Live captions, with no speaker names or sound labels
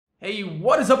Hey,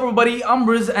 what is up everybody? I'm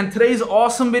Riz, and today's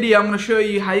awesome video I'm going to show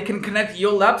you how you can connect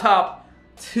your laptop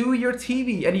to your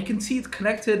TV, and you can see it's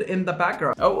connected in the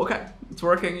background. Oh, okay, it's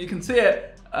working, you can see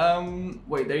it.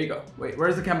 Wait, there you go. Wait,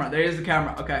 where's the camera? There is the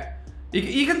camera. Okay,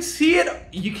 you can see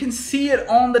it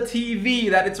on the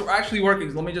TV that it's actually working.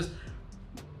 So let me just,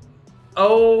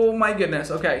 oh my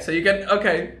goodness. Okay, so you can,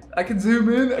 okay, I can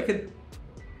zoom in.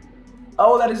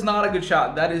 Oh, that is not a good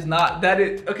shot.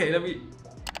 Okay, let me.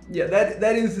 Yeah,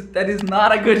 that is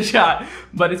not a good shot,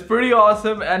 but it's pretty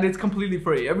awesome and it's completely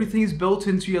free. Everything is built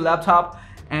into your laptop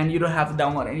and you don't have to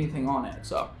download anything on it.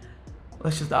 So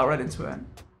let's just dive right into it.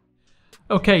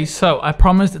 Okay, so I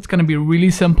promised it's gonna be really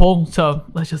simple, so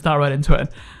let's just dive right into it.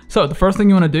 So the first thing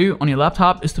you wanna do on your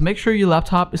laptop is to make sure your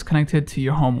laptop is connected to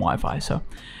your home Wi-Fi. So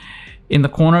in the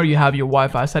corner, you have your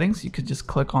Wi-Fi settings. You could just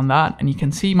click on that and you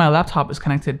can see my laptop is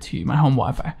connected to my home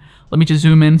Wi-Fi. Let me just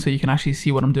zoom in so you can actually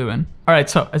see what I'm doing. All right,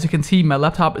 so as you can see, my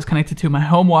laptop is connected to my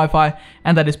home Wi-Fi,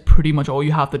 and that is pretty much all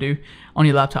you have to do on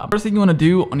your laptop. First thing you wanna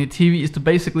do on your TV is to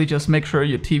basically just make sure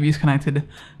your TV is connected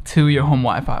to your home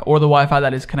Wi-Fi, or the Wi-Fi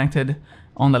that is connected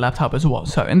on the laptop as well.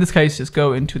 So in this case, just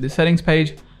go into the settings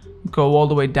page, go all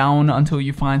the way down until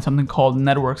you find something called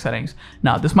network settings.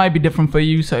 Now this might be different for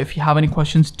you, so if you have any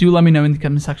questions, do let me know in the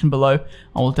comment section below.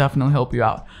 I will definitely help you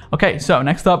out. Okay, so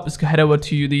next up is head over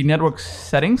to the network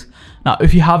settings. Now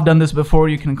if you have done this before,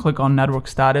 you can click on network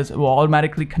status. It will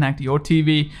automatically connect your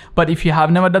TV, but if you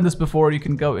have never done this before, you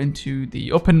can go into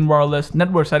the open wireless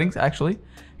network settings, actually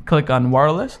click on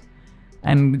wireless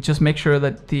and just make sure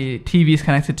that the TV is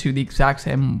connected to the exact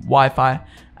same Wi-Fi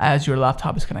as your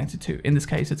laptop is connected to. In this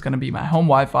case, it's gonna be my home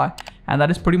Wi-Fi, and that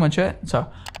is pretty much it. So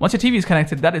once your TV is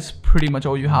connected, that is pretty much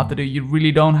all you have to do. You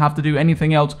really don't have to do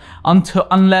anything else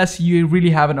unless you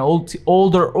really have an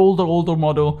older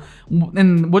model,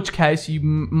 in which case you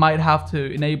might have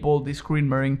to enable the screen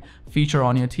mirroring feature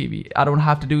on your TV. I don't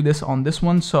have to do this on this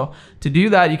one. So to do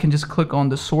that, you can just click on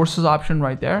the sources option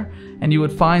right there, and you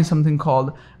would find something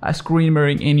called screen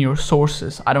mirroring in your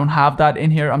sources. I don't have that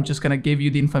in here. I'm just gonna give you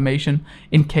the information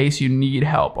in case you need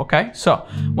help. Okay, so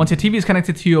once your TV is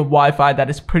connected to your Wi-Fi, that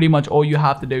is pretty much all you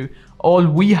have to do, all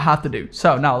we have to do.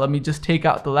 So now let me just take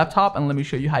out the laptop and let me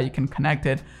show you how you can connect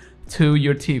it to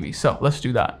your TV. So let's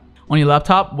do that. On your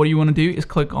laptop, what you want to do is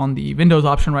click on the Windows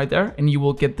option right there, and you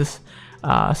will get this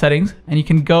settings, and you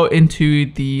can go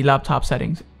into the laptop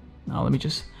settings. Now let me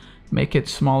just make it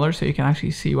smaller so you can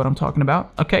actually see what I'm talking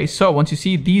about. Okay, so once you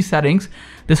see these settings,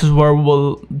 this is where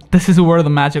the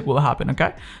magic will happen.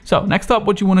 Okay, so next up,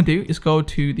 what you want to do is go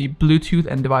to the Bluetooth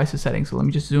and devices settings. So let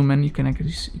me just zoom in. You can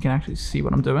actually see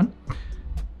what I'm doing.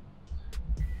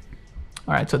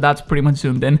 All right, so that's pretty much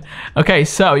zoomed in. Okay,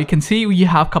 so you can see we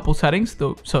have a couple settings.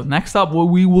 So next up, what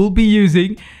we will be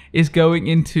using is going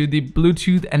into the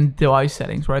Bluetooth and device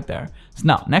settings right there. So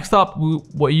now, next up,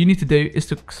 what you need to do is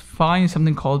to find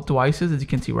something called devices, as you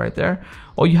can see right there.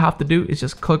 All you have to do is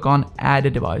just click on add a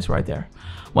device right there.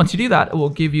 Once you do that, it will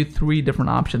give you three different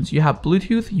options. You have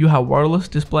Bluetooth, you have wireless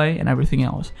display, and everything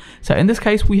else. So in this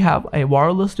case, we have a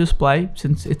wireless display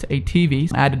since it's a TV.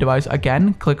 Add a device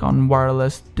again, click on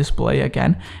wireless display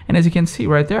again. And as you can see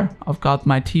right there, I've got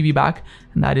my TV back,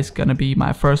 and that is gonna be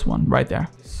my first one right there.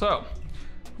 So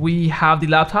we have the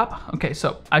laptop. Okay,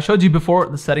 so I showed you before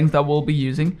the settings that we'll be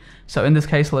using. So in this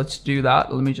case, let's do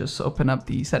that. Let me just open up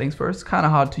the settings first. Kind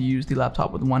of hard to use the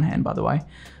laptop with one hand, by the way.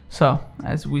 So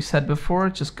as we said before,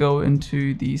 just go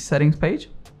into the settings page.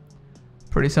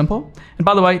 Pretty simple. And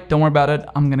by the way, don't worry about it.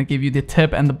 I'm gonna give you the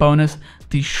tip and the bonus,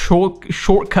 the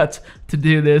shortcut to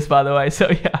do this, by the way. So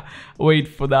yeah, wait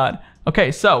for that.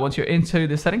 Okay, so once you're into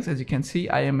the settings, as you can see,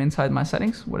 I am inside my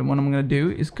settings. What I'm gonna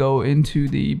do is go into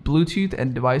the Bluetooth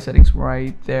and device settings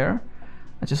right there.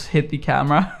 I just hit the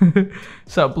camera.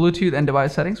 So Bluetooth and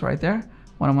device settings right there.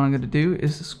 What I'm gonna do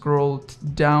is scroll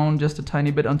down just a tiny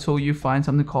bit until you find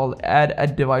something called add a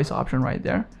device option right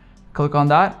there. Click on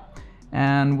that,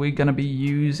 and we're gonna be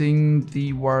using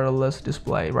the wireless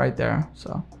display right there.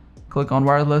 So click on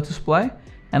wireless display,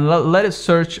 and let it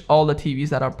search all the TVs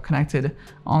that are connected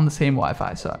on the same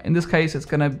Wi-Fi. So in this case, it's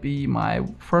gonna be my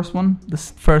first one. This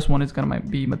first one is gonna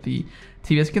be the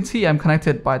TV. As you can see, I'm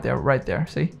connected right there.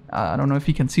 See, I don't know if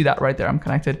you can see that right there. I'm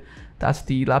connected. That's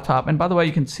the laptop. And by the way,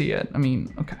 you can see it. I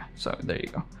mean, okay, so there you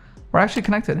go. We're actually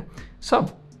connected.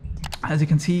 So as you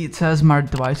can see, it says my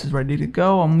device is ready to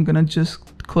go. I'm gonna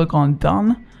just click on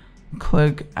done,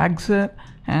 click exit,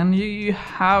 and you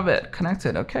have it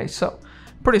connected. Okay, so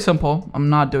pretty simple.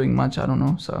 I'm not doing much, I don't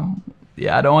know. So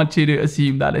yeah, I don't want you to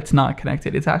assume that it's not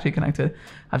connected. It's actually connected.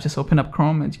 I've just opened up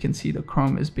Chrome. As you can see, the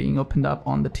Chrome is being opened up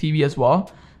on the TV as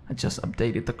well. I just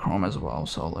updated the Chrome as well.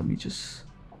 So let me just,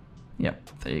 Yep,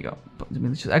 there you go. Let me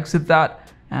just exit that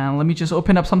and let me just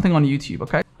open up something on YouTube,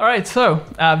 okay? All right, so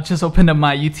I've just opened up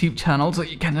my YouTube channel so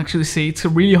you can actually see it's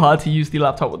really hard to use the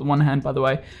laptop with one hand, by the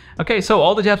way. Okay, so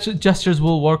all the gestures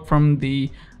will work from the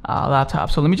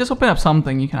laptop. So let me just open up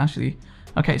something you can actually,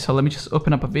 okay, so let me just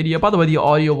open up a video. By the way, the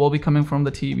audio will be coming from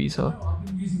the TV, so. I've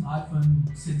been using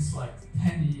iPhone since like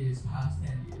 10 years, past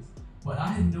 10 years, but I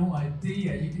had no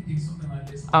idea you could do something like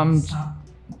this.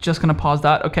 Just gonna pause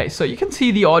that. Okay, so you can see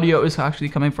the audio is actually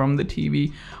coming from the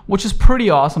TV, which is pretty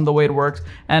awesome the way it works.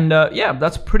 And yeah,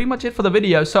 that's pretty much it for the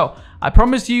video. So I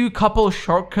promised you a couple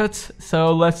shortcuts,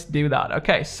 so let's do that.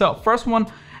 Okay, so first one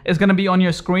is gonna be on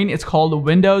your screen. It's called the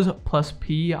Windows plus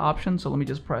P option. So let me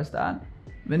just press that.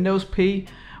 Windows P.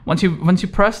 Once you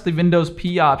press the Windows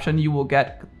P option, you will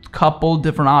get couple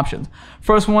different options.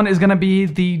 First one is going to be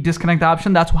the disconnect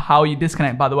option. That's how you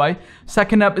disconnect, by the way.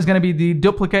 Second up is going to be the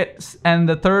duplicate, and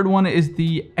the third one is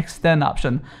the extend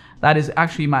option. That is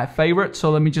actually my favorite,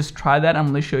 so let me just try that.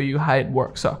 I'm going to show you how it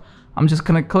works. So I'm just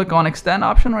going to click on extend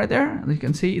option right there. As you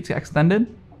can see, it's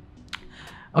extended.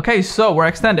 Okay, so we're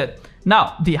extended.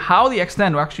 Now how the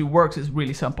extend actually works is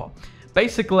really simple.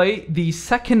 Basically, the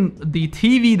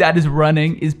TV that is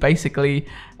running is basically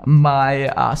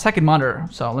my second monitor.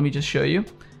 So let me just show you.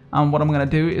 What I'm gonna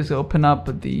do is open up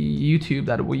the YouTube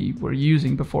that we were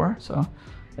using before. So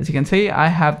as you can see, I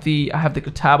have the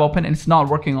tab open and it's not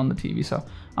working on the TV. So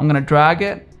I'm gonna drag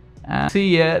it and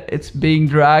see it. It's being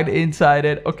dragged inside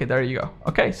it. Okay, there you go.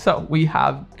 Okay, so we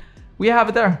have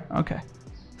it there. Okay,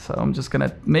 so I'm just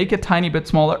gonna make it a tiny bit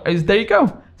smaller. There you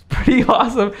go. Pretty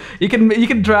awesome. You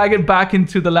can drag it back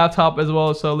into the laptop as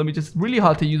well. So let me just, really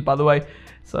hard to use, by the way.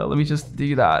 So let me just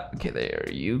do that. Okay, there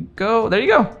you go. There you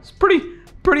go. It's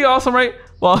pretty awesome, right?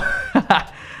 Well,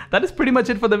 that is pretty much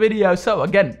it for the video. So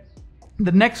again,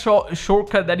 the next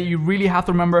shortcut that you really have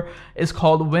to remember is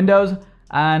called Windows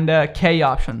and K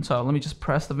option. So let me just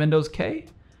press the Windows K.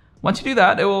 Once you do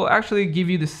that, it will actually give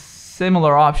you the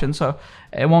similar option. So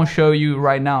it won't show you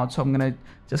right now. So I'm gonna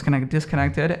just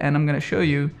disconnect it, and I'm gonna show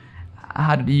you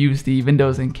how to use the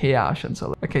Windows and K option.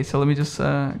 So okay, so let me just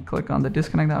click on the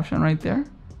disconnect option right there.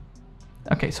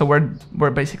 Okay, so we're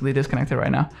basically disconnected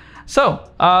right now. So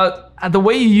the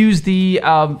way you use the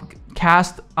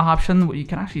cast option, you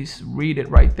can actually read it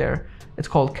right there. It's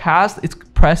called cast. It's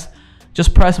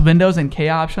just press Windows and K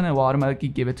option, and it will automatically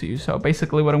give it to you. So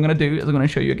basically what I'm gonna do is I'm gonna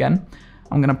show you again.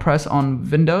 I'm gonna press on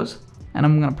Windows and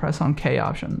I'm gonna press on K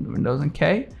option, Windows and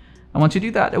K. And once you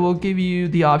do that, it will give you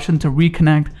the option to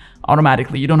reconnect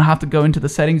automatically. You don't have to go into the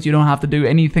settings. You don't have to do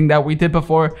anything that we did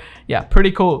before. Yeah, pretty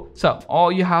cool. So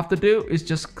all you have to do is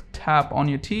just tap on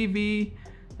your TV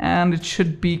and it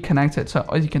should be connected. So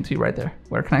as you can see right there,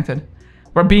 we're connected.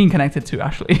 We're being connected to,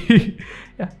 actually.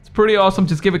 Yeah, it's pretty awesome.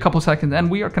 Just give it a couple seconds and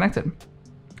we are connected.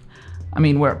 I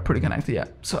mean, we're pretty connected, yeah.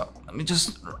 So let me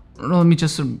just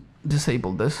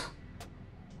disable this.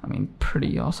 I mean,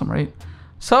 pretty awesome, right?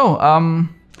 So,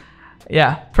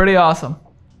 yeah, pretty awesome.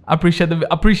 I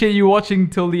appreciate you watching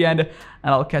till the end, and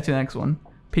I'll catch you next one.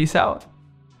 Peace out.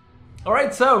 All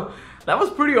right, so that was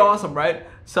pretty awesome, right?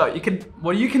 So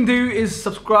what you can do is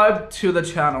subscribe to the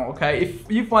channel, okay?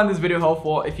 If you find this video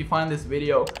helpful, if you find this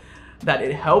video that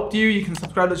it helped you, you can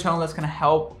subscribe to the channel. That's gonna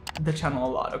help the channel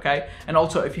a lot, okay? And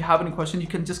also, if you have any questions, you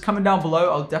can just comment down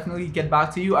below. I'll definitely get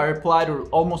back to you. I reply to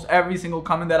almost every single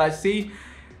comment that I see.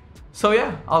 So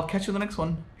yeah, I'll catch you in the next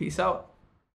one. Peace out.